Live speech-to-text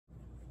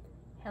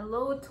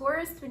Hello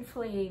Taurus twin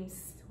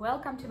flames,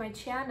 welcome to my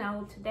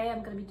channel. Today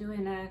I'm going to be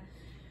doing a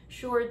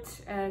short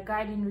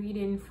guiding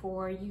reading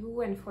for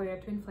you and for your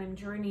twin flame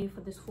journey for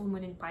this full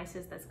moon in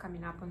Pisces that's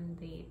coming up on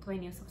the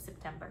 20th of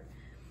September.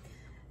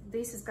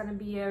 This is going to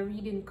be a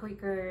reading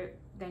quicker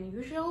than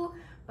usual,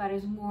 but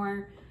is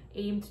more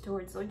aimed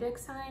towards zodiac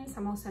signs.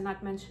 I'm also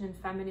not mentioning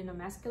feminine or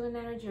masculine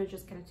energy. I'm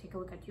just going to take a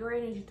look at your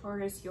energy,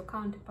 Taurus, your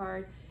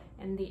counterpart,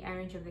 and the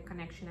energy of the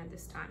connection at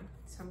this time.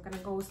 So I'm going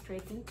to go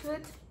straight into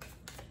it.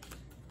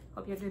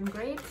 Hope you're doing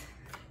great.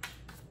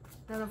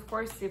 Then of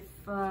course, if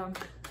you're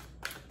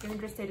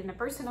interested in a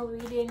personal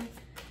reading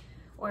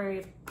or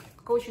a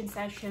coaching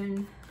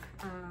session,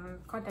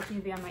 contact me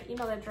via my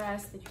email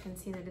address that you can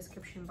see in the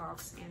description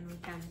box and we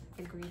can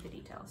agree the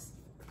details.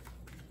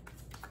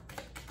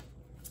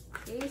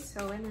 Okay,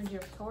 so energy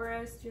of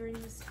Taurus during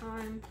this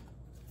time.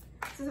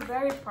 This is a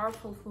very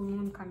powerful full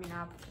moon coming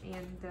up,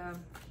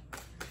 and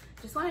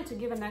just wanted to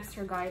give an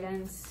extra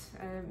guidance,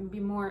 be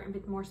a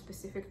bit more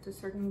specific to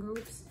certain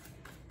groups.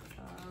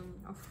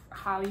 Of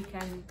how you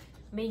can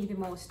make the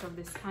most of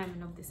this time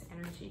and of this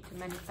energy to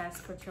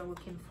manifest what you're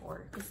looking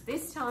for, because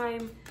this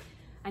time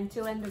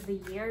until end of the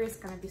year is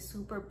going to be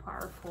super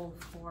powerful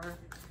for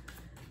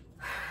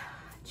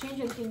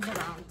changing things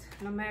around,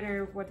 no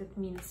matter what it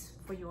means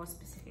for your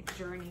specific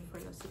journey, for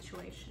your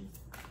situation.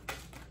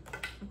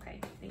 Okay,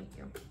 thank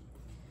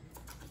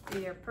you.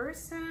 Your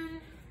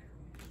person,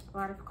 a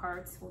lot of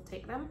cards, we'll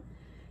take them,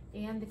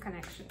 and the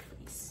connection,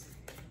 please.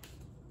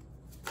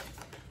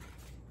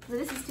 So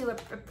this is still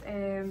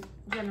a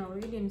general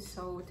reading,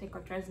 so take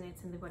what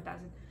resonates and leave what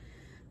doesn't.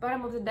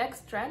 Bottom of the deck,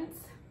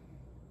 Strength.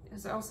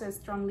 There's also a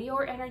strong Leo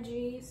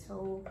energy,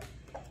 so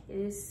it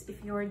is,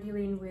 if you're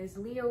dealing with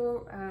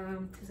Leo,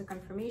 there's a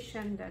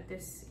confirmation that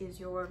this is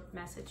your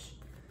message.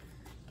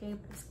 Okay,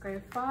 please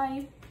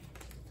clarify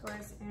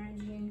Taurus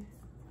energy.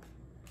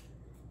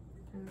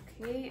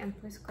 Okay, and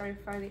please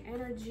clarify the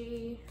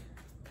energy.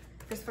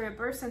 Because for a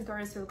person,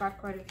 Taurus, you've got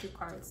quite a few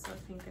cards, so I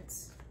think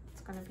it's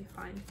gonna be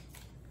fine.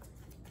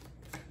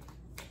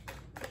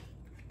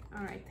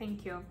 All right,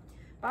 thank you.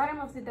 Bottom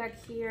of the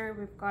deck here,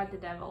 we've got the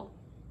Devil.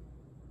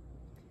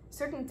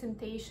 Certain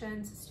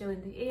temptations still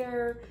in the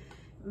air.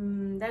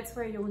 That's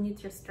where you'll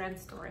need your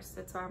strength, Taurus.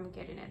 That's why I'm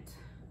getting it.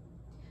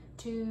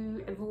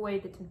 To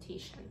avoid the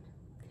temptation.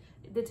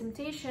 The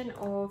temptation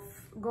of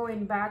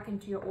going back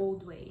into your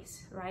old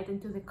ways, right?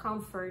 Into the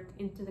comfort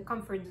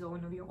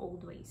zone of your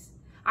old ways.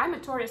 I'm a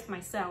Taurus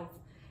myself,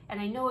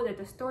 and I know that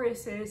as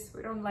Tauruses,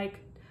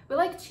 we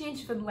like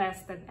change even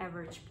less than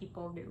average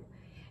people do.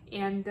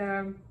 And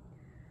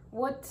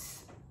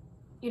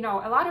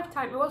a lot of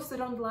time we also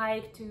don't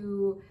like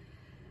to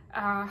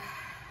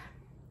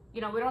we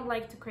don't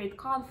like to create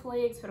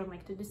conflicts, we don't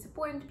like to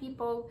disappoint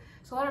people,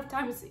 so a lot of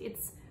times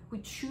we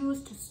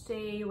choose to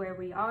stay where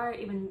we are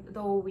even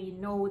though we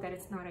know that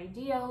it's not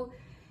ideal.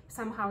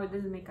 Somehow it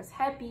doesn't make us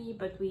happy,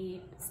 but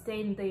we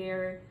stay in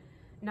there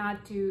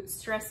not to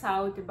stress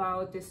out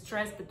about the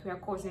stress that we are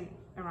causing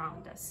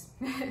around us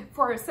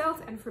for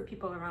ourselves and for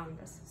people around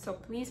us. So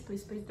please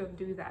don't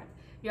do that.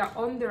 You're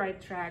on the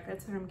right track.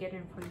 That's what I'm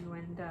getting for you,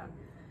 and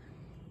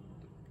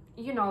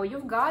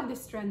you've got the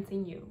strength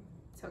in you,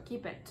 so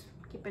keep it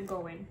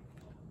going.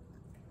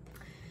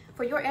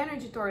 For your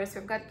energy, Taurus,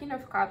 you've got King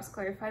of Cups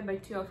clarified by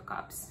Two of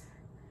Cups.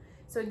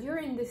 So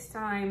during this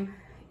time,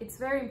 it's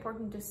very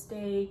important to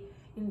stay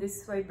in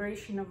this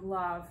vibration of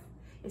love,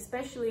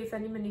 especially if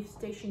any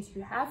manifestations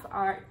you have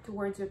are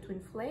towards your twin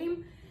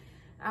flame.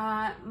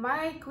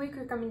 My quick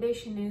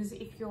recommendation is,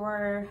 if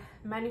you're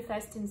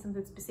manifesting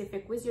something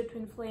specific with your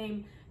twin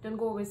flame, don't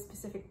go with a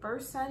specific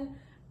person,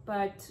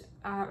 but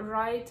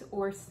write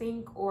or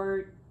think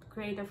or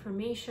create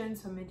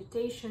affirmations or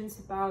meditations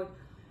about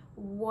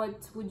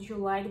what would you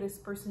like this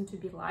person to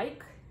be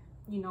like,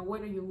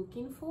 what are you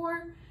looking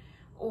for,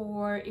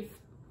 or if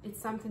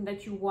it's something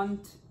that you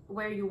want,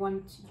 where you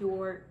want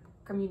your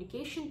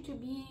communication to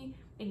be.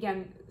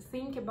 Again,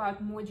 think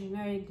about more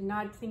generic, do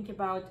not think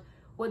about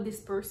what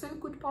this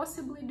person could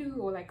possibly do,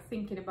 or like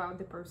thinking about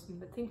the person,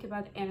 but think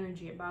about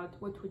energy, about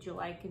what would you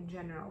like in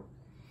general.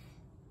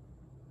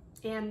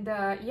 And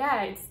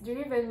yeah, it's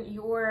driven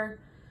your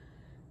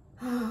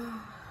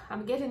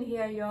I'm getting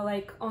here, you're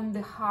like on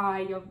the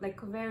high, you're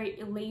like a very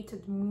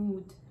elated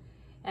mood,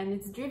 and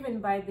it's driven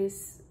by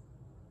this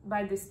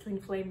twin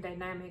flame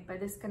dynamic, by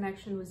this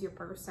connection with your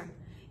person.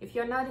 If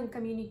you're not in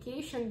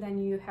communication,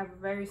 then you have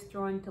very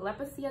strong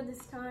telepathy at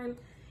this time,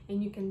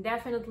 and you can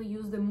definitely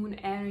use the moon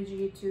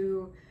energy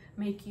to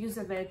make use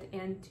of it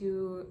and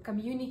to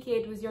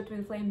communicate with your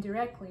twin flame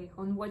directly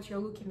on what you're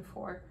looking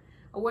for,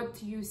 or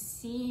what you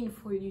see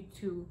for you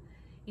two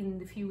in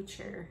the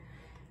future.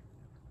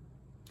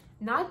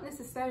 Not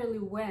necessarily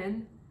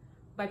when,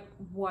 but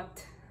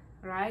what,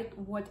 right?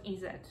 What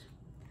is it?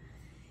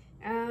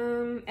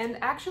 And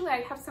actually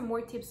I have some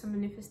more tips on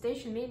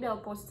manifestation. Maybe I'll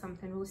post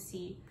something, we'll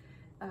see.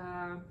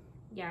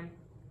 Yeah,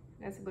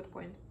 that's a good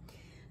point.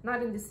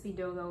 Not in this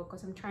video though,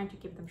 because I'm trying to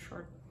keep them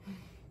short.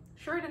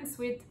 Short and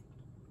sweet.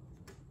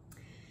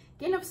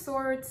 King of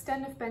Swords,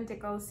 Ten of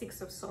Pentacles,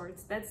 Six of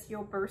Swords. That's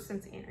your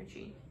person's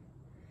energy.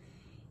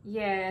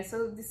 Yeah,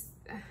 so this,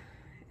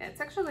 it's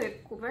actually a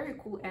cool, very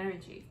cool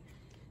energy.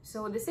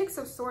 So the Six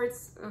of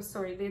Swords,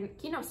 sorry, the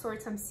King of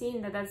Swords, I'm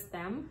seeing that that's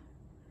them.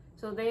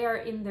 So they are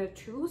in the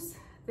truth.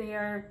 They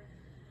are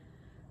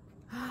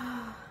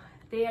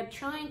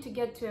trying to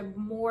get to a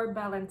more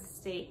balanced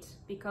state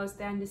because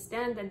they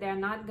understand that they're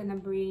not gonna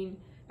bring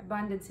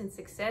abundance and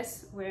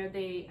success where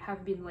they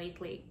have been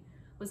lately.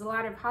 With a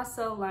lot of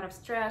hustle, a lot of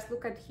stress.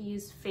 Look at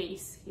his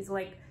face. He's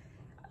like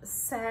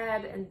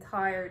sad and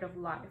tired of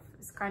life.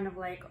 It's kind of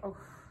like, oh,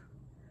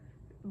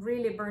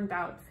 really burned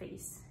out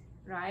face,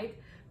 right?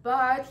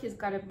 But he's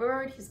got a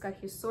bird, he's got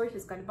his sword,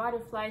 he's got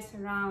butterflies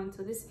around.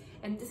 So this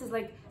is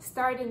like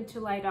starting to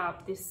light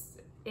up this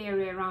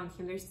area around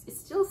him. It's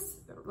still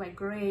like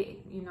gray,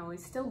 you know,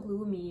 it's still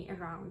gloomy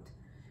around,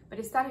 but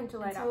it's starting to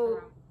light up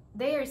around.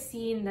 They are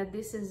seeing that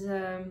this is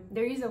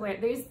there is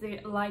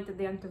the light at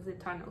the end of the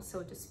tunnel,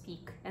 so to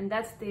speak, and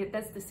that's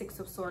the Six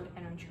of Swords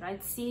energy,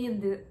 right? Seeing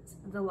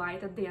the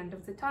light at the end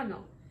of the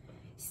tunnel,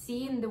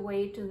 seeing the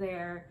way to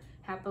their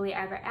happily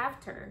ever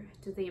after,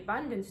 to the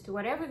abundance, to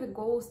whatever the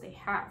goals they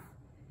have,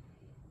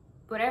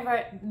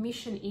 whatever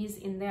mission is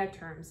in their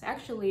terms.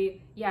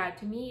 Actually, yeah,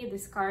 to me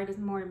this card is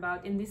more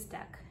about, in this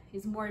deck,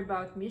 is more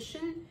about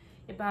mission,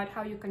 about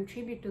how you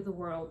contribute to the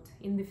world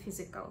in the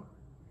physical.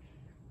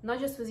 Not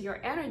just with your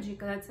energy,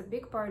 because that's a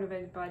big part of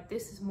it, but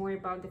this is more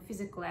about the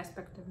physical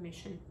aspect of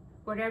mission,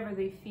 whatever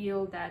they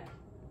feel that,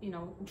 you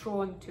know,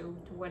 drawn to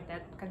what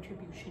that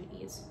contribution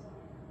is.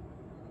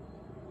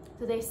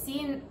 So they've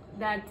seen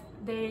that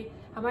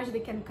how much they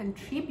can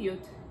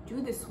contribute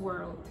to this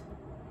world,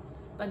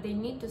 but they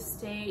need to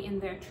stay in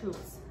their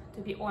truth,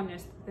 to be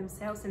honest with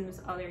themselves and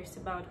with others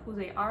about who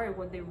they are and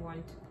what they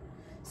want.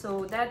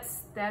 So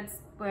that's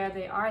where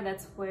they are.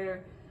 That's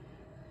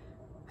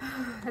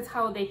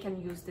how they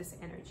can use this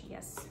energy.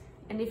 Yes.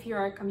 And if you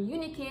are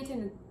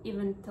communicating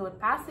even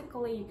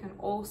telepathically, you can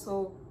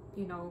also,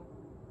 you know,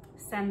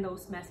 send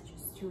those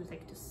messages to,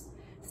 like, to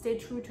stay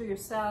true to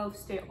yourself,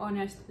 stay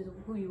honest with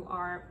who you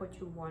are, what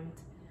you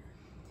want.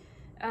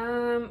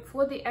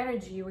 For the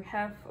energy we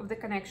have of the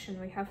connection,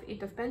 we have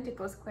Eight of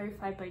Pentacles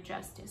clarified by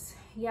Justice.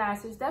 Yeah,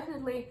 so it's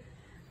definitely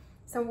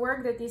some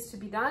work that needs to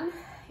be done,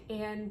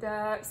 and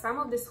some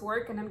of this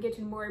work, and I'm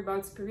getting more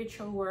about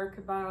spiritual work,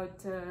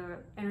 about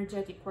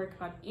energetic work,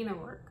 about inner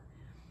work,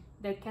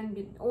 that can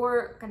be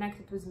or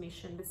connected with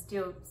mission, but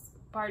still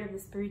part of the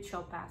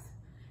spiritual path,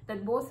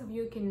 that both of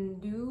you can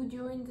do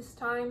during this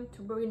time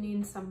to bring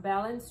in some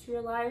balance to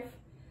your life.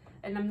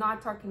 And I'm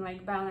not talking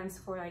like balance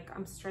for like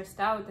I'm stressed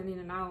out and in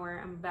an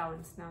hour I'm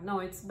balanced now. No,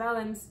 it's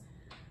balance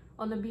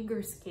on a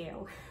bigger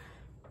scale,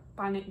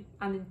 pun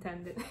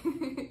unintended.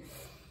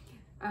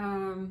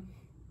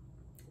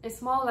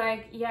 It's more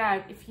like,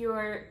 yeah, if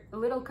you're a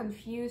little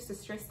confused or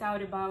stressed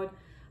out about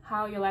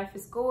how your life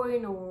is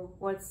going or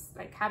what's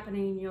like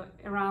happening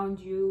around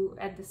you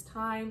at this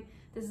time,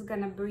 this is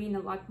gonna bring a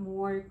lot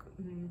more,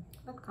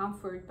 not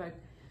comfort, but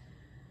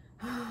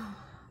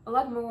a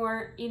lot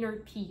more inner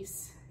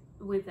peace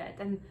with it,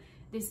 and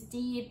this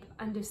deep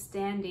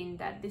understanding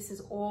that this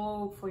is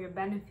all for your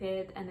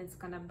benefit and it's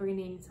gonna bring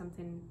in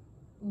something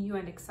new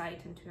and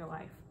exciting to your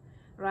life,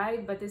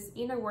 right? But this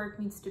inner work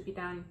needs to be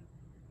done,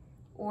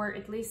 or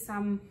at least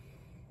some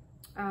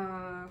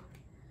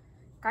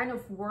kind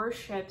of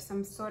worship,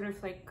 some sort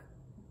of like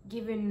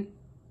giving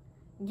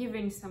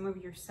some of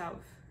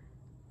yourself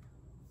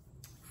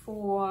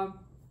for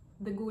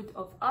the good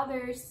of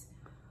others,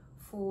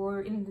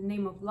 for in the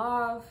name of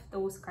love,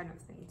 those kind of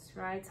things,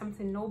 right?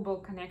 Something noble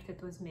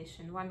connected with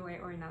mission, one way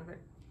or another.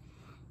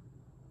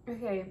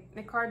 Okay,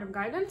 the card of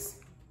guidance.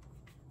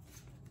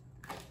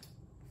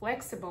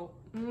 Flexible.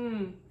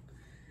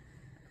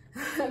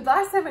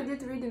 Last time I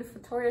did reading for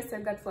Taurus,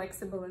 I got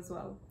flexible as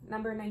well.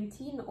 Number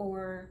 19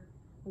 or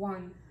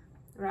 1,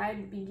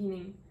 right?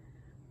 Beginning.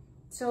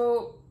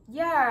 So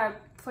yeah,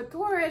 for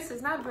Taurus,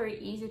 it's not very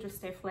easy to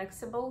stay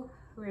flexible.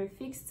 We're a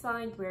fixed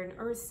sign, we're an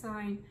earth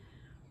sign.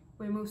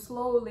 We move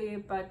slowly,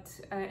 but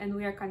and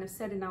we are kind of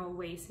set in our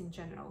ways in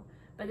general.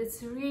 But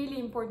it's really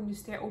important to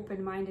stay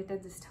open-minded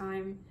at this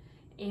time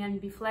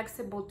and be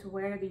flexible to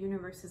where the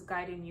universe is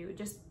guiding you.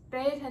 Just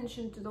pay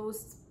attention to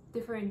those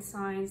different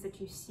signs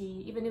that you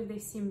see, even if they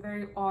seem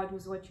very odd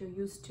with what you're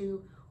used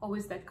to,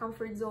 always that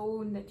comfort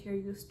zone that you're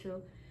used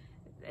to.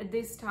 At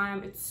this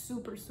time, it's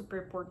super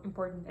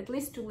important, at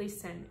least to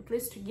listen, at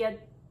least to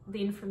get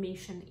the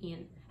information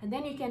in, and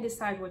then you can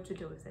decide what to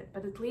do with it.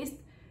 But at least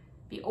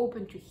be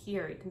open to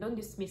hear it and don't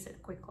dismiss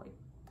it quickly.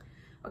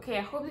 Okay,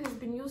 I hope this has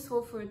been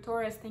useful for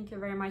Taurus. Thank you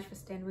very much for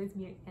staying with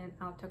me, and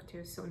I'll talk to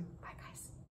you soon. Bye, guys.